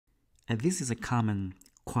This is a common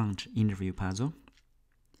quant interview puzzle.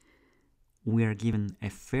 We are given a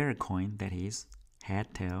fair coin, that is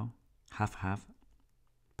head, tail, half-half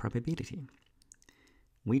probability.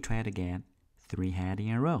 We try to get 3 heads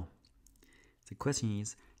in a row. The question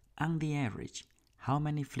is, on the average, how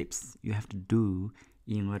many flips you have to do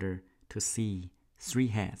in order to see 3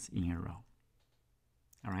 heads in a row?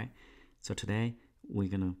 Alright, so today we're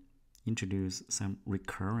going to introduce some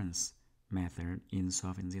recurrence method in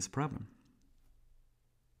solving this problem.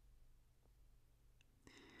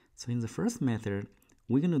 So in the first method,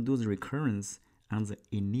 we're going to do the recurrence on the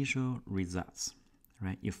initial results.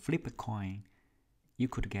 Right? You flip a coin, you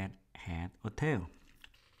could get head or tail.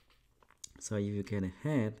 So if you get a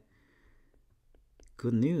head,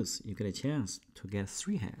 good news, you get a chance to get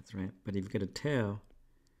 3 heads, right? But if you get a tail,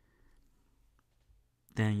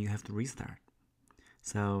 then you have to restart.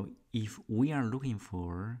 So if we are looking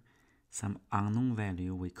for some unknown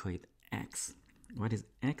value, we call it x. What is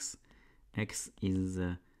x? X is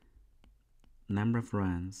the number of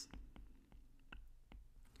runs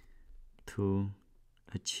to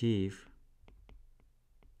achieve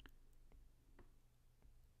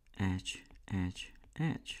H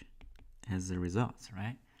as the results,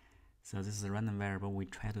 right? So this is a random variable. We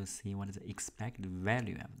try to see what is the expected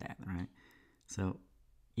value of that, right? So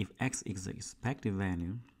if x is the expected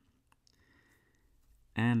value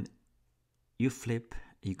and you flip,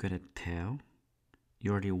 you get a tail,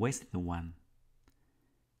 you already wasted 1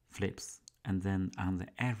 flips, and then on the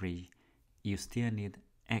average you still need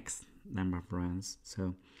x number of runs,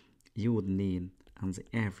 so you would need on the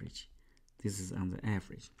average, this is on the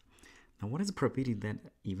average. Now what is the probability that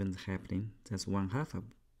event happening? That's 1/2 of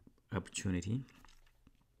opportunity.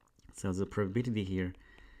 So the probability here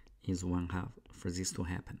is 1/2 for this to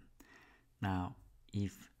happen. Now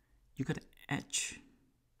if you got H,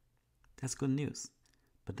 that's good news,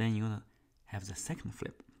 but then you're gonna have the second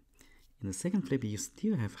flip. In the second flip, you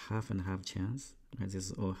still have half and half chance, right? This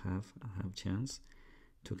is all half chance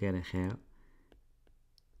to get a head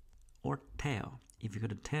or tail. If you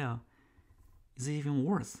get a tail, it's even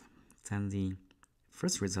worse than the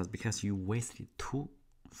first result because you wasted 2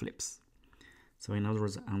 flips. So in other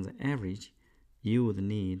words, on the average, you would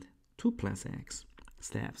need 2 plus x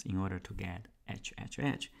steps in order to get H.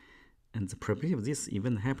 And the probability of this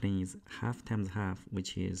event happening is half times half,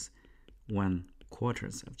 which is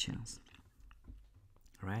 1/4 of chance.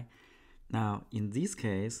 Alright, now in this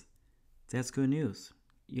case, that's good news.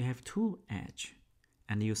 You have 2 H,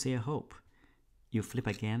 and you see a hope. You flip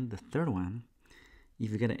again, the third one.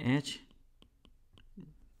 If you get an H,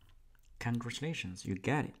 congratulations, you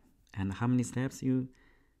got it. And how many steps you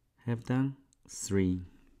have done? 3.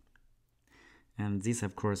 And this,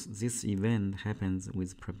 of course, this event happens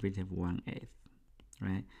with probability of 1/8,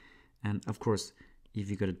 right? And of course, if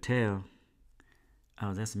you got a tail,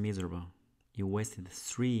 oh, that's miserable. You wasted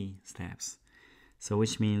 3 steps. So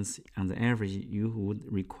which means on the average, you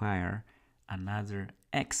would require another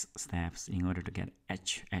x steps in order to get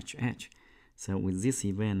H. So with this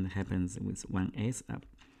event happens with 1/8 of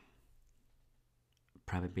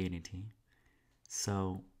probability.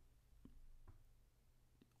 So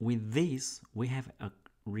with this, we have a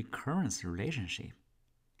recurrence relationship.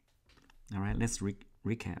 All right, let's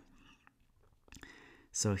recap.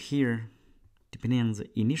 So here, depending on the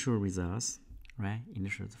initial results, right?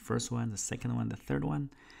 Initial, the first one, the second one, the third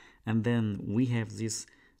one, and then we have this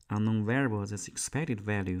unknown variable, this expected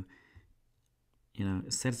value,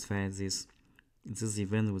 satisfies this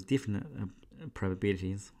event with different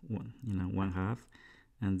probabilities. 1/2,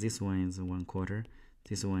 and this one is 1/4,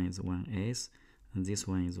 this one is 1/8, and this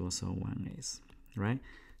one is also 1/8, right?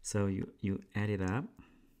 So you add it up.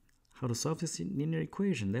 How to solve this linear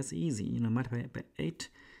equation? That's easy. Multiply it by 8.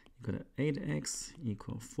 You got 8x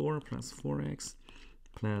equal 4 plus 4x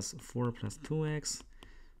plus 4 plus 2x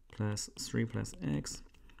plus 3 plus x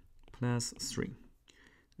plus 3.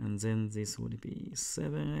 And then this would be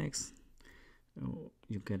 7x. Oh,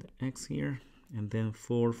 you get x here. And then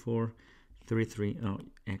 4, 4, 3, 3. Oh,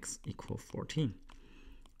 x equal 14.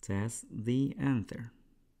 That's the answer.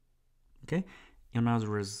 Okay? In other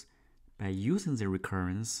words, by using the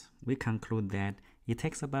recurrence, we conclude that it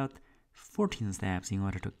takes about 14 steps in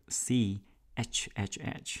order to see H,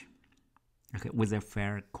 okay, with a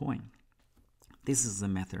fair coin. This is the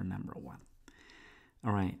method number 1.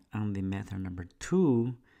 All right, on the method number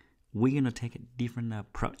 2, we're going to take a different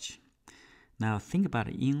approach. Now think about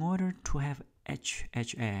it. In order to have H,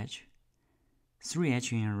 3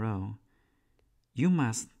 H in a row, you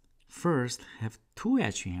must first have 2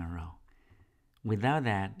 H in a row. Without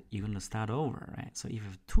that, you're going to start over, right? So if you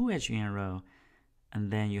have 2 H in a row,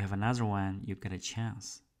 and then you have another one, you get a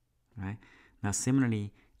chance, right? Now,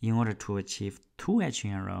 similarly, in order to achieve 2 edge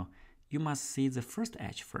in a row, you must see the first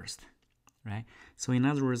edge first, right? So in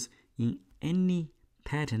other words, in any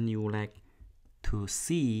pattern you would like to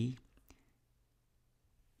see,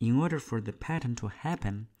 in order for the pattern to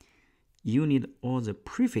happen, you need all the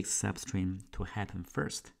prefix substring to happen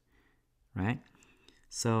first, right?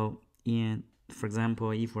 So for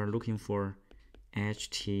example, if we're looking for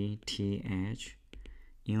HTT edge,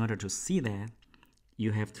 in order to see that,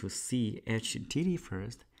 you have to see HTT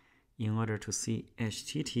first. In order to see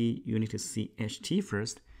HTT, you need to see HT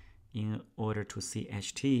first. In order to see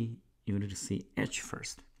HT, you need to see H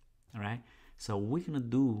first. All right? So we're going to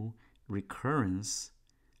do recurrence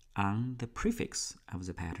on the prefix of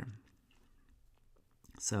the pattern.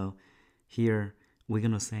 So here we're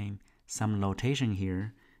going to say some notation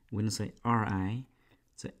here. We're going to say Ri,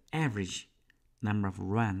 the average number of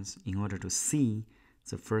runs in order to see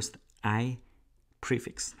the first I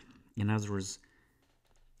prefix. In other words,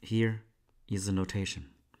 here is the notation.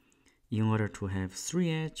 In order to have 3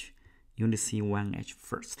 edge, you need to see 1 edge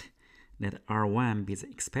first. Let R1 be the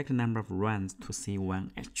expected number of runs to see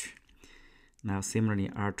 1 edge. Now similarly,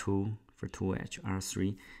 R2 for 2 edge,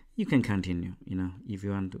 R3, you can continue. If you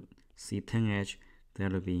want to see 10 edge,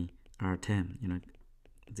 that will be R10.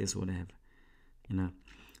 This would have,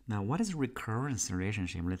 Now what is recurrence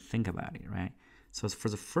relationship? Let's think about it, right? So for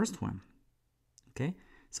the first one, okay?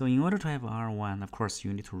 So in order to have R1, of course,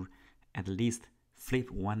 you need to at least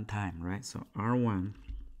flip 1 time, right? So R1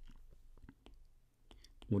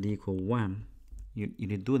 would equal 1. You need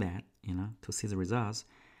to do that, to see the results.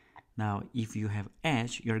 Now, if you have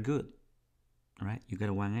edge, you're good, right? You got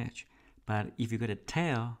 1 edge. But if you got a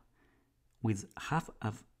tail with half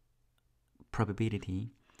of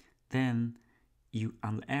probability, then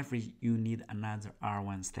on the average, you need another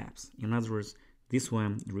R1 steps. In other words, this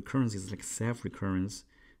one, recurrence is like self-recurrence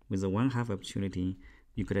with a 1/2 opportunity.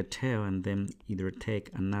 You could tail and then either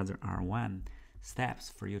take another R1 steps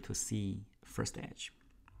for you to see first edge.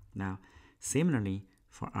 Now, similarly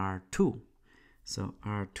for R2. So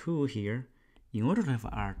R2 here, in order to have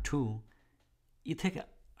R2, you take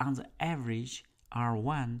on the average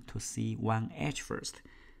R1 to see 1 edge first.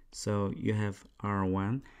 So you have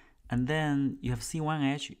R1, and then you have C1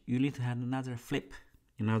 edge, you need to have another flip.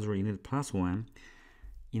 In other words, you need +1.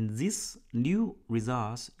 In this new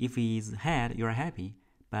results, if it is head, you're happy,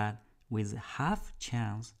 but with half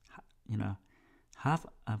chance, half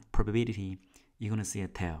of probability, you're going to see a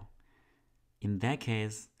tail. In that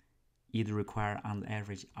case, it requires on the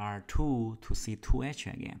average R2 to see 2 edge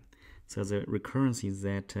again. So the recurrence is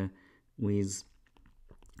that with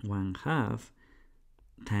 1/2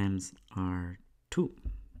 times R2.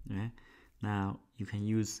 Right? Now you can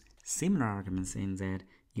use similar arguments saying that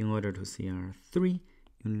in order to see R3,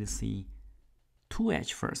 you need to see 2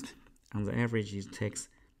 edge first. On the average, it takes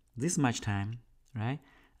this much time, right?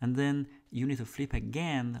 And then you need to flip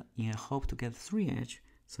again in a hope to get 3 edge,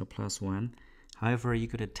 so +1. However, you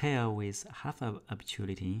could tail with half of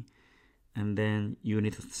opportunity, and then you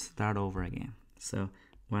need to start over again. So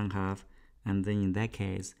 1/2, and then in that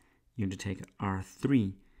case, you need to take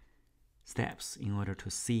R3 steps in order to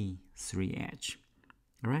see 3 edge.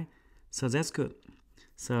 All right, so that's good.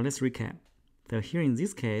 So let's recap. So here in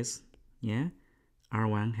this case,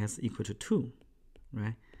 R1 has equal to 2,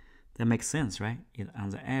 right? That makes sense, right? On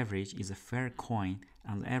the average, is a fair coin.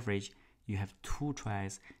 On the average, you have 2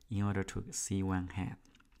 tries in order to see 1 head.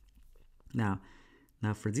 Now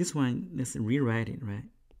for this one, let's rewrite it, right?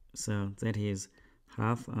 So that is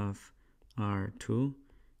half of R2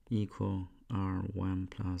 equal R1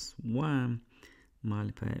 plus 1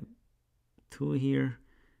 multiply 2 here.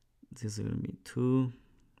 This is going to be 2.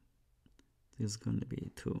 This is going to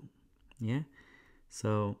be 2. Yeah?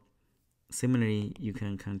 So similarly, you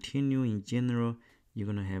can continue. In general, you're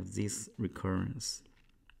going to have this recurrence.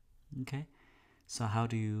 Okay? So how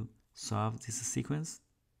do you solve this sequence?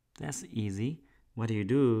 That's easy. What you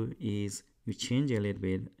do is you change a little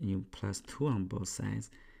bit, you +2 on both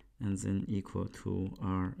sides, and then equal to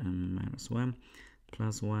Rn minus 1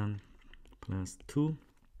 plus 1 plus 2,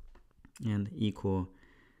 and equal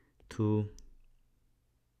to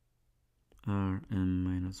Rn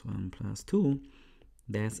minus 1 plus 2.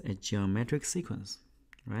 That's a geometric sequence,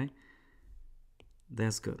 right?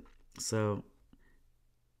 That's good. So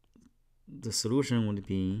the solution would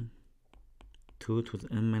be 2 to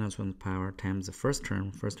the n minus 1 power times the first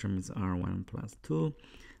term. First term is R1 plus 2.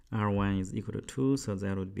 R1 is equal to 2, so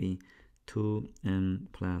that would be 2n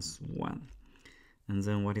plus 1. And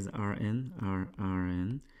then what is Rn?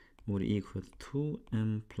 Rn would equal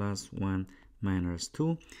 2n plus 1 minus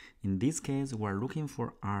 2. In this case, we're looking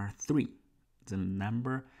for R3, the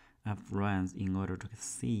number of runs in order to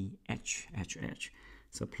see h.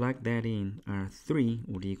 So plug that in, 3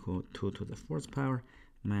 would equal 2 to the 4th power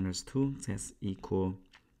minus 2, that's equal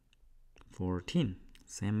 14.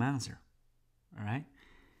 Same answer. Alright?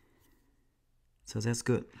 So that's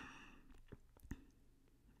good.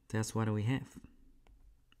 That's what we have.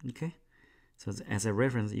 Okay? So as a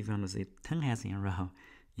reference, if you want to see 10 heads in a row,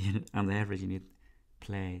 on the average you need to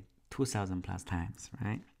play 2,000 plus times,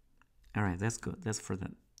 right? Alright, that's good. That's for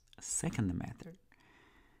the second method.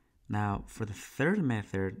 Now, for the third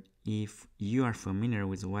method, if you are familiar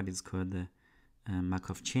with what is called the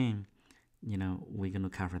Markov Chain, we're going to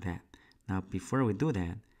cover that. Now, before we do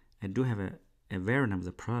that, I do have a variant of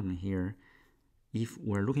the problem here. If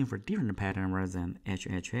we're looking for different pattern rather than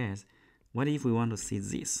HHS, what if we want to see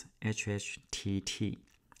this, HHTT?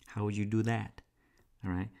 How would you do that?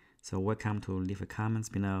 Alright, so welcome to leave a comments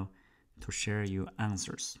below to share your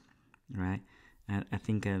answers. Right, and I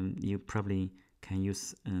think you probably can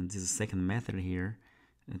use this second method here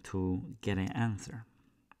to get an answer.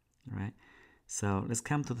 Right, so let's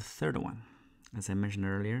come to the third one. As I mentioned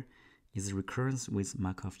earlier, is recurrence with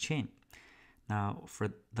Markov chain. Now, for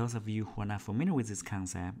those of you who are not familiar with this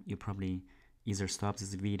concept, you probably either stop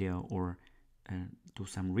this video or do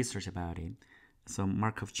some research about it. So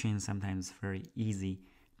Markov chain is sometimes very easy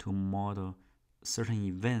to model certain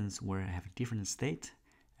events where I have a different state,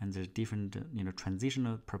 and there's different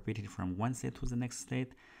transitional probability from one state to the next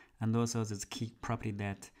state, and also this key property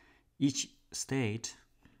that each state,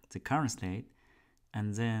 the current state,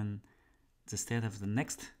 and then the state of the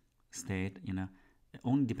next state, it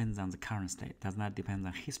only depends on the current state, does not depend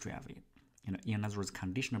on history of it. In other words,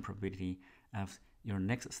 conditional probability of your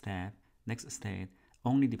next state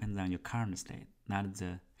only depends on your current state, not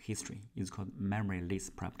the history. It's called memory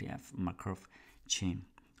list property of Markov chain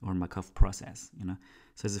or Markov process.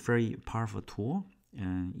 So it's a very powerful tool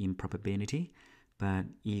in probability. But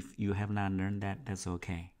if you have not learned that, that's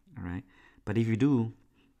okay. All right. But if you do,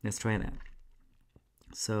 let's try that.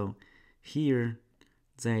 So here,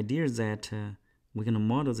 the idea is that we're going to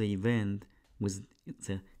model the event with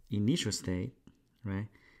the initial state, right?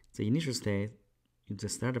 The initial state is the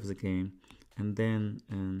start of the game, and then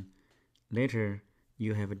later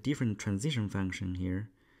you have a different transition function here,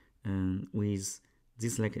 with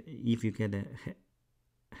this, like if you get a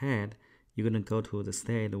head, you're going to go to the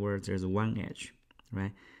state where there's one edge,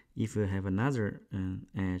 right? If you have another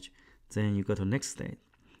edge, then you go to next state,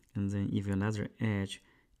 and then if you have another edge,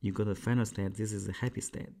 you go to the final state. This is a happy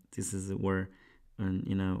state. This is where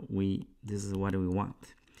this is what we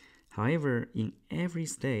want. However, in every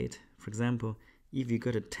state, for example, if you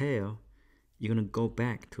got a tail, you're gonna go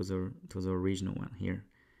back to the original one here,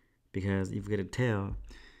 because if you get a tail,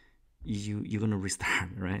 you're gonna restart,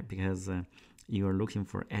 right? Because you are looking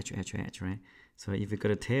for edge, right? So if you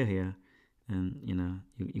got a tail here, and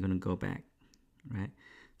you're gonna go back, right?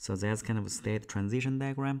 So that's kind of a state transition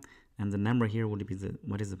diagram, and the number here would be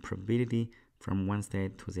what is the probability from one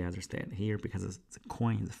state to the other state here, because the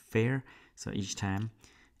coin is fair, so each time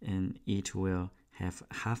and it will have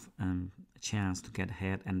half chance to get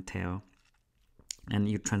head and tail, and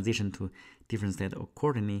you transition to different state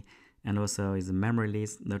accordingly. And also is a memory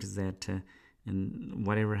list. Notice that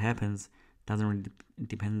whatever happens doesn't really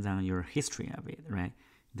depend on your history of it, right?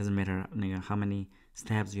 It doesn't matter how many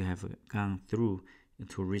steps you have gone through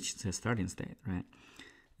to reach the starting state, right?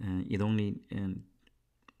 It only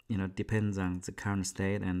depends on the current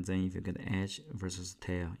state, and then if you get edge versus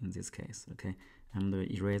tail in this case. Okay, I'm going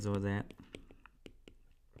to erase all that.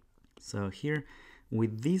 So here,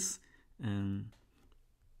 with this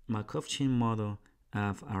Markov chain model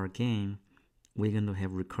of our game, we're going to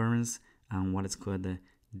have recurrence on what is called the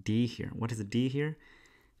D here. What is the D here?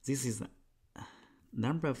 This is the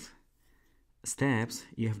number of steps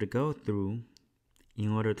you have to go through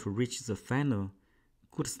in order to reach the final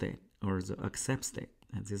good state, or the accept state.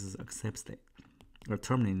 And this is accept state or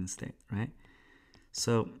terminating state, right?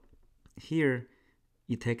 So here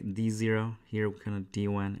you take D0, here we kind of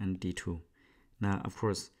D1 and D2. Now, of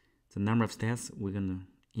course, the number of steps we're going to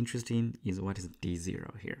interested in is what is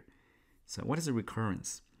D0 here. So what is the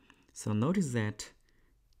recurrence? So notice that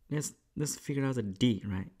let's figure out the D,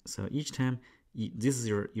 right? So each time this is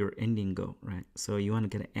your ending goal, right? So you want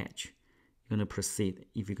to get an edge, you're going to proceed.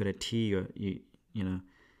 If you got a T, you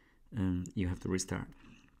have to restart.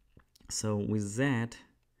 So with that,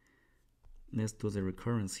 let's do the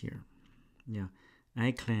recurrence here. Yeah,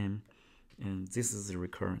 I claim this is the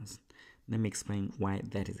recurrence. Let me explain why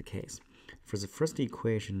that is the case. For the first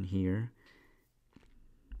equation here,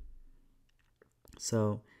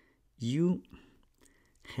 so you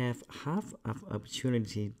have half of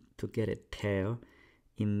opportunity to get a tail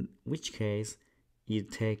in which case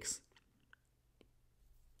it takes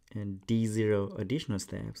D0 additional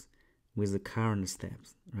steps with the current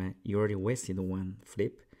steps, right? You already wasted one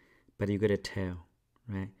flip, but you get a tail,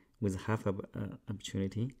 right, with half of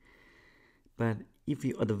opportunity. But if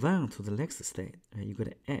you advance to the next state, right, you got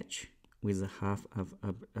an edge with a half of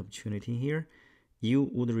opportunity here, you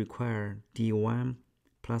would require D1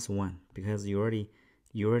 plus 1 because you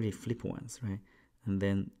already flip once, right? And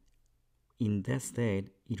then in that state,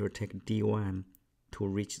 it will take D1 to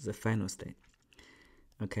reach the final state.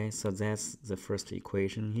 Okay, so that's the first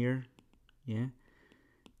equation here. Yeah.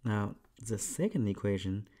 Now the second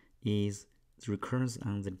equation is the recurrence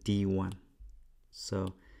on the D1.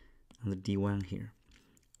 So on the D1 here,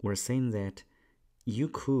 we're saying that you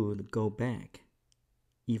could go back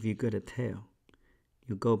if you got a tail.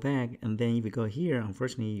 You go back, and then if you go here,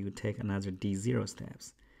 unfortunately, you take another D0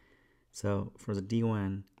 steps. So for the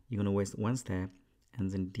D1, you're going to waste one step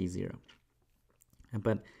and then D0.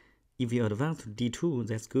 But if you advance to D2,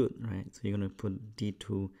 that's good, right? So you're going to put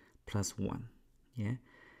D2 plus 1, yeah?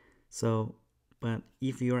 So, but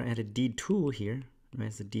if you're at a D2 here,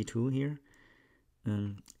 right, so D2 here,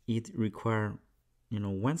 it requires,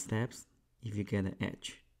 one steps if you get an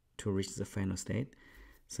edge to reach the final state.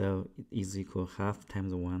 So it is equal half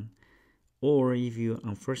times 1. Or if you,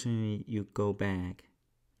 unfortunately, you go back,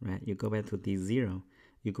 right, you go back to D0,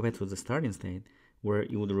 you go back to the starting state where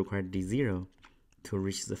you would require D0 to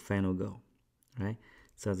reach the final goal, right?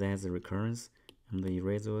 So that's the recurrence. I'm going to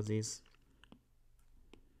erase all this.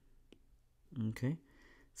 Okay,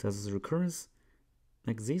 so this is recurrence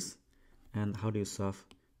like this. And how do you solve?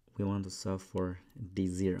 We want to solve for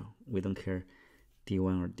D0. We don't care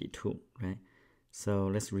D1 or D2, right? So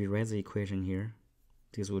let's rewrite the equation here.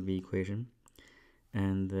 This would be equation.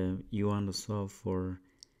 And you want to solve for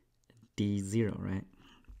D0, right?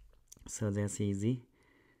 So that's easy.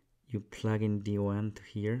 You plug in D1 to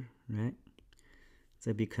here, right?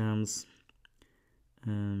 That becomes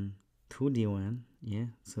 2D1, yeah?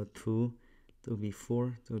 So 2, that would be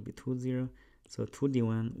 4, that would be 2, 0. So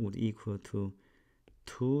 2D1 would equal to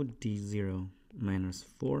 2D0 minus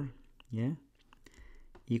 4, yeah?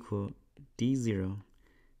 Equal D0.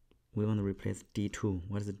 We want to replace D2.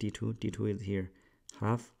 What is the D2? D2 is here.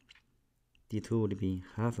 Half. D2 would be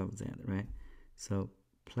half of that, right? So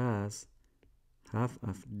plus half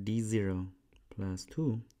of D0 plus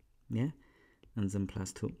 2, yeah? And then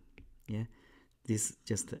plus 2, yeah? This is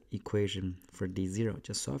just the equation for D0.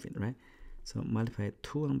 Just solve it, right? So multiply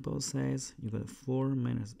 2 on both sides. You got 4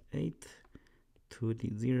 minus 8.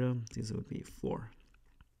 2D0. This would be 4,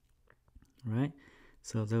 right?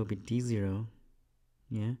 So that would be D0,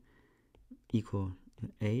 yeah, equal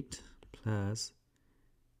 8 plus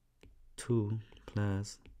 2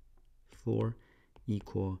 plus 4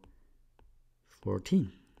 equal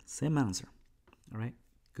 14. Same answer. All right,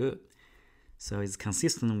 good. So it's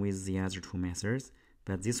consistent with the other two methods,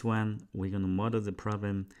 but this one we're going to model the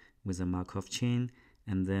problem with a Markov chain,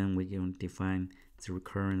 and then we're going to define the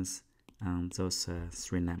recurrence on those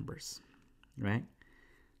three numbers, right?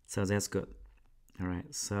 So that's good. All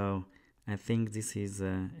right, so I think this is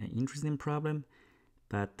an interesting problem,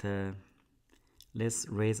 but let's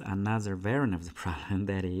raise another variant of the problem.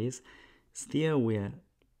 That is, still we are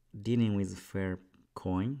dealing with fair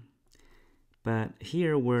coin, but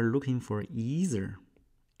here we're looking for either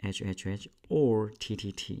HHH or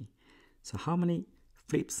TTT. So how many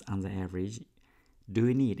flips on the average do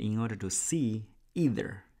we need in order to see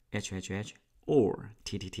either HHH or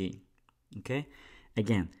TTT? Okay,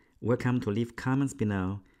 again, welcome to leave comments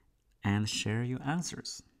below and share your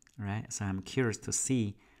answers. All right, so I'm curious to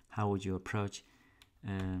see how would you approach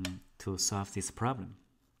to solve this problem.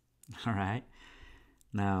 All right,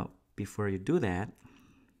 now before you do that,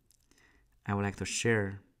 I would like to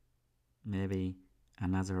share maybe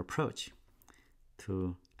another approach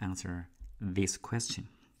to answer this question.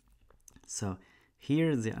 So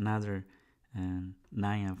here's another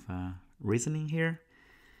line of reasoning here.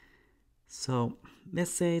 So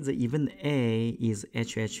let's say the event A is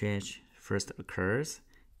HHH first occurs,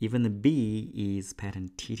 event B is pattern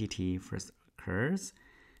TTT first occurs,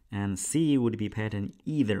 and C would be pattern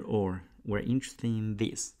either or. We're interested in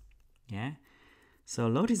this, yeah? So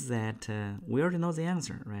notice that we already know the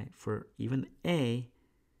answer, right? For event A,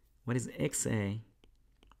 what is XA?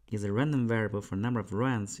 Is a random variable for number of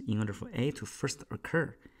runs in order for A to first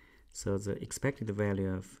occur. So the expected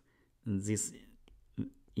value of this,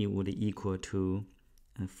 it would equal to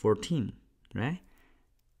 14, right?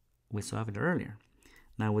 We solved it earlier.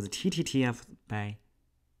 Now with TTT by,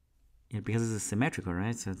 because it's symmetrical,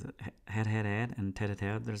 right? So the head and tail,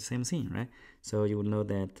 they're the same thing, right? So you would know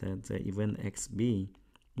that the event XB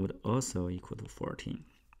would also equal to 14.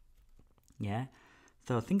 Yeah,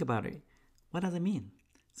 so think about it. What does it mean?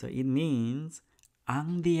 So it means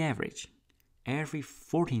on the average, every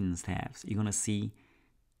 14 steps, you're gonna see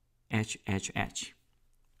H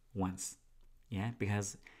once. Yeah,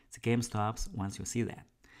 because the game stops once you see that.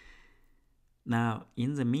 Now,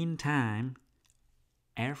 in the meantime,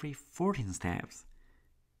 every 14 steps,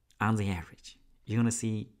 on the average, you're gonna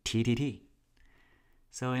see TTT.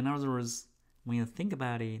 So in other words, when you think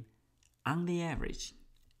about it, on the average,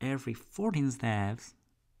 every 14 steps,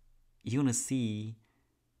 you're gonna see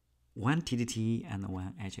one TTT and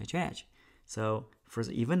one HHH. So for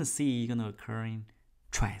the event C, you're gonna occurring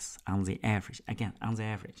twice on the average. Again, on the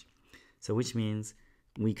average. So which means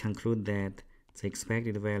we conclude that the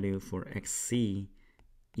expected value for XC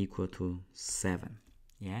equal to 7.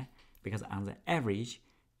 Yeah, because on the average,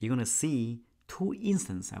 you're gonna see 2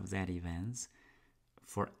 instances of that event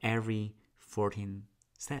for every 14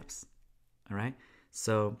 steps. All right.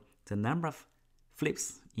 So the number of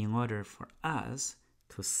flips in order for us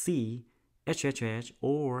to see HHH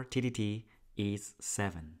or TTT is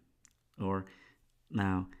 7. Or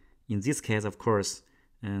now, in this case, of course,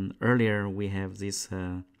 and earlier we have this.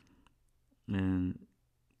 Let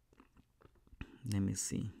me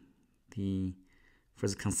see. For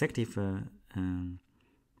the consecutive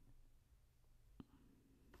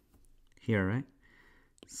here, right?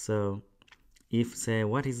 So if say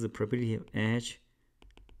what is the probability of H,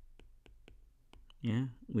 yeah,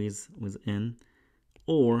 with n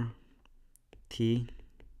or t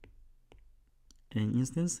an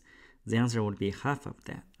instance, the answer would be half of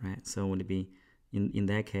that, right? So would be in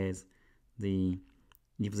that case,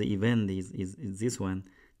 if the event is this one,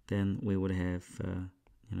 then we would have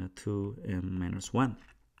 2 minus 1.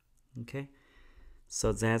 Okay,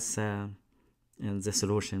 so that's the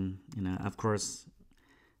solution. Of course,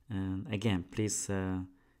 again, please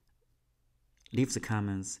leave the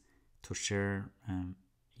comments to share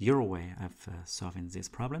your way of solving this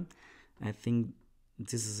problem. I think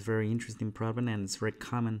this is a very interesting problem, and it's very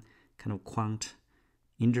common kind of quant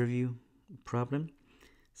interview problem.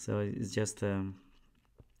 So it's just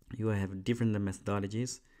you have different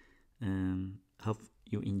methodologies. Hope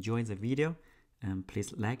you enjoy the video, and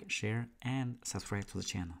please like, share, and subscribe to the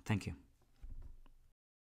channel. Thank you.